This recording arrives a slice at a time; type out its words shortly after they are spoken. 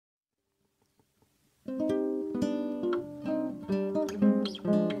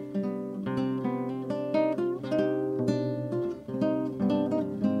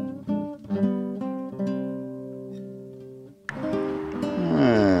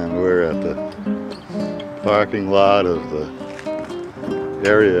parking lot of the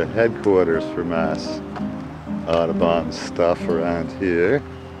area headquarters for Mass Audubon stuff around here.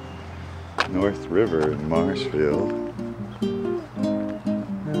 North River in Marshfield.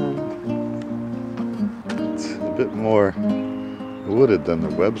 It's a bit more wooded than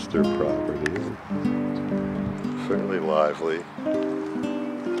the Webster property. Fairly lively,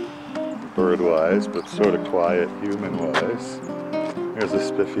 bird-wise, but sort of quiet human-wise. Here's a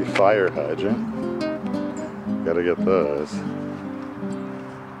spiffy fire hydrant. Gotta get those.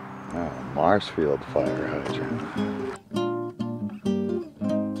 Marshfield fire hydrant.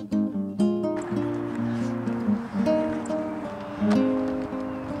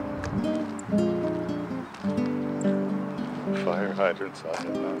 Fire hydrants, I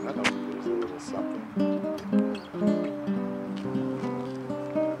don't know. There's a little something.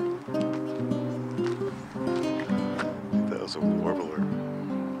 That was a warbler.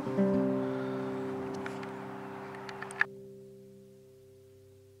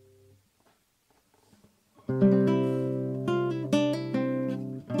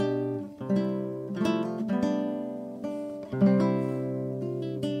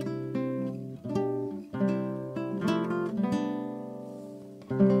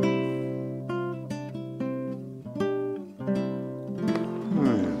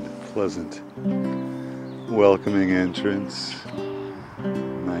 Pleasant, welcoming entrance,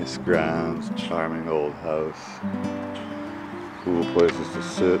 nice grounds, charming old house, cool places to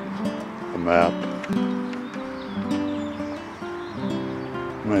sit, a map,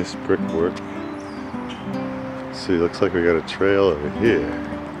 nice brickwork. See, looks like we got a trail over here.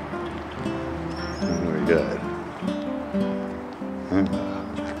 What do we got?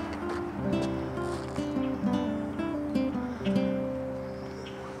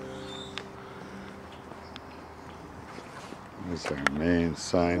 There's our main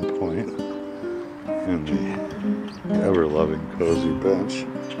sign point and the ever-loving cozy bench.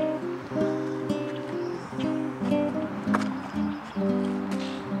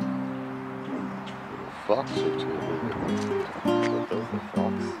 A fox or two. What does the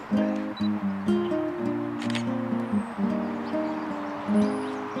fox say?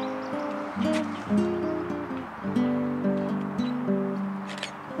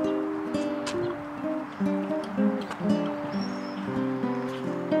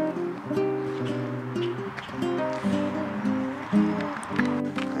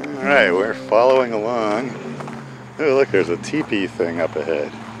 Alright, we're following along. Oh, look, there's a teepee thing up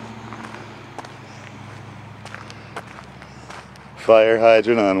ahead. Fire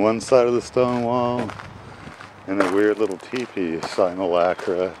hydrant on one side of the stone wall, and a weird little teepee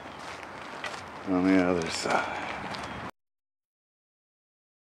simulacra on the other side.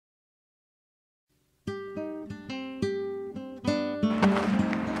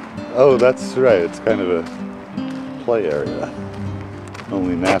 Oh, that's right, it's kind of a play area.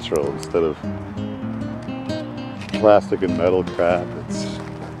 Only natural instead of plastic and metal crap. It's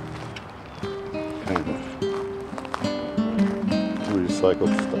kind of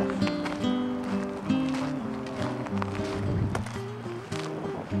recycled stuff.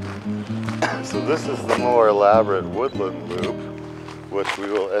 So this is the more elaborate woodland loop, which we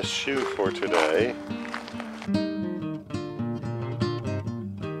will eschew for today.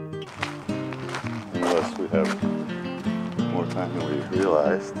 Unless we have more time than we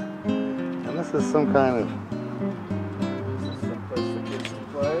realized. And this is some kind of... Is this some place for kids to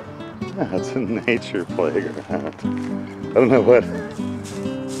play? Yeah, it's a nature playground. I don't know what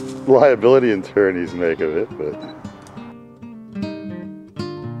liability attorneys make of it, but...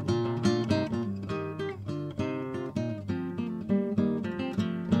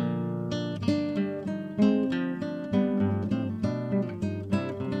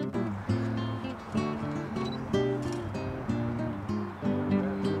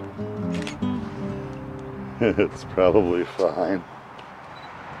 It's probably fine.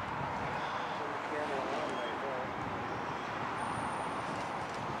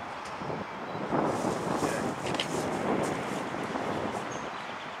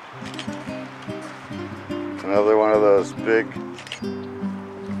 Another one of those big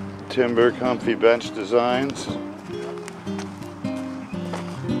timber comfy bench designs.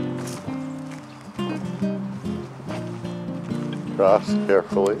 Cross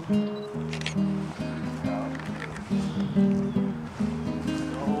carefully.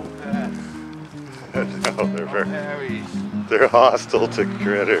 No, they're hostile to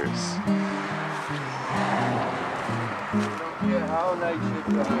critters.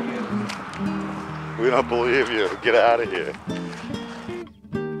 We don't believe you. Get out of here.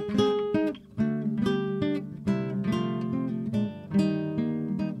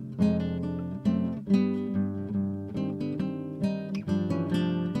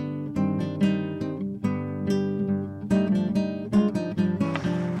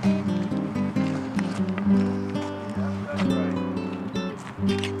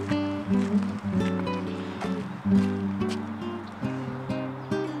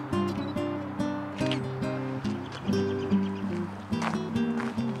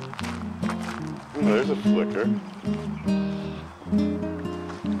 there's a flicker.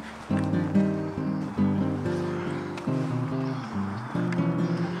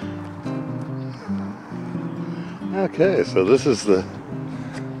 Okay, so this is the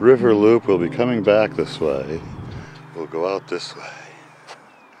river loop. We'll be coming back this way. We'll go out this way.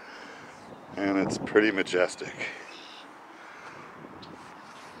 And it's pretty majestic.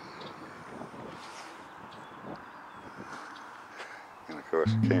 And of course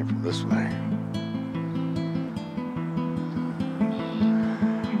it came from this way.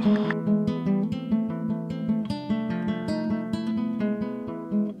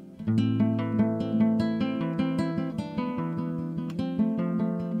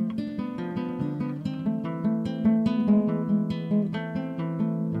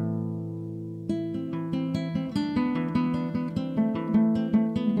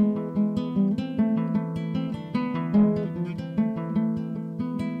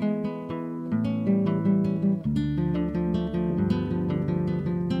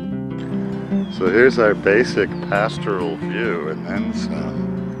 So here's our basic pastoral view, and then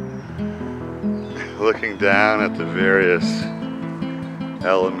some. Looking down at the various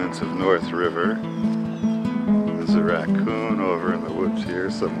elements of North River. There's a raccoon over in the woods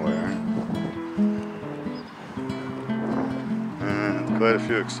here somewhere. And quite a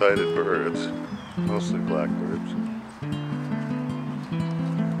few excited birds, mostly blackbirds.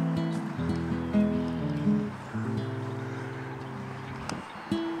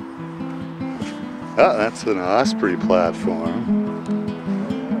 Ah, that's an osprey platform.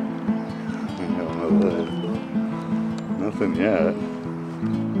 I don't know that. Nothing yet.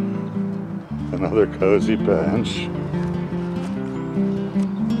 Another cozy bench.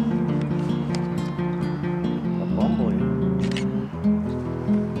 A bumbly.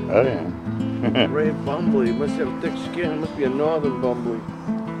 Oh yeah. Gray bumbly. Must have thick skin. Must be a northern bumbly.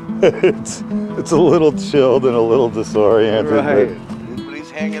 it's a little chilled and a little disoriented. Right. But he's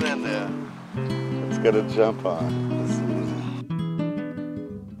hanging in there. It's got to jump on.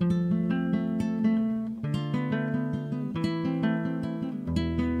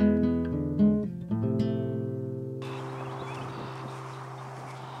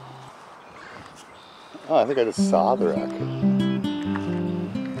 Oh, I think I just saw the raccoon.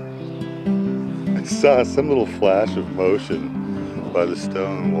 I saw some little flash of motion by the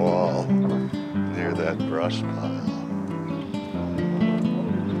stone wall near that brush pile.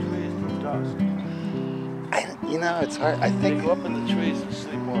 You know, it's hard. I think they go up in the trees and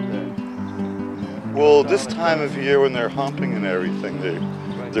sleep all day. Well, this time of year when they're humping and everything,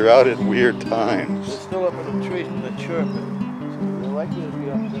 they're out at weird times. They're still up in the trees and they're chirping. So they're likely to be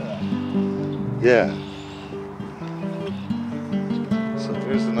up there. Yeah. So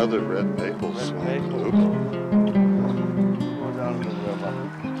there's another red maple swamp loop. Go down to the river.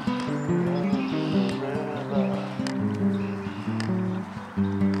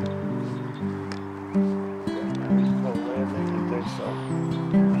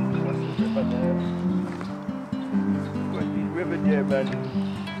 River there, buddy.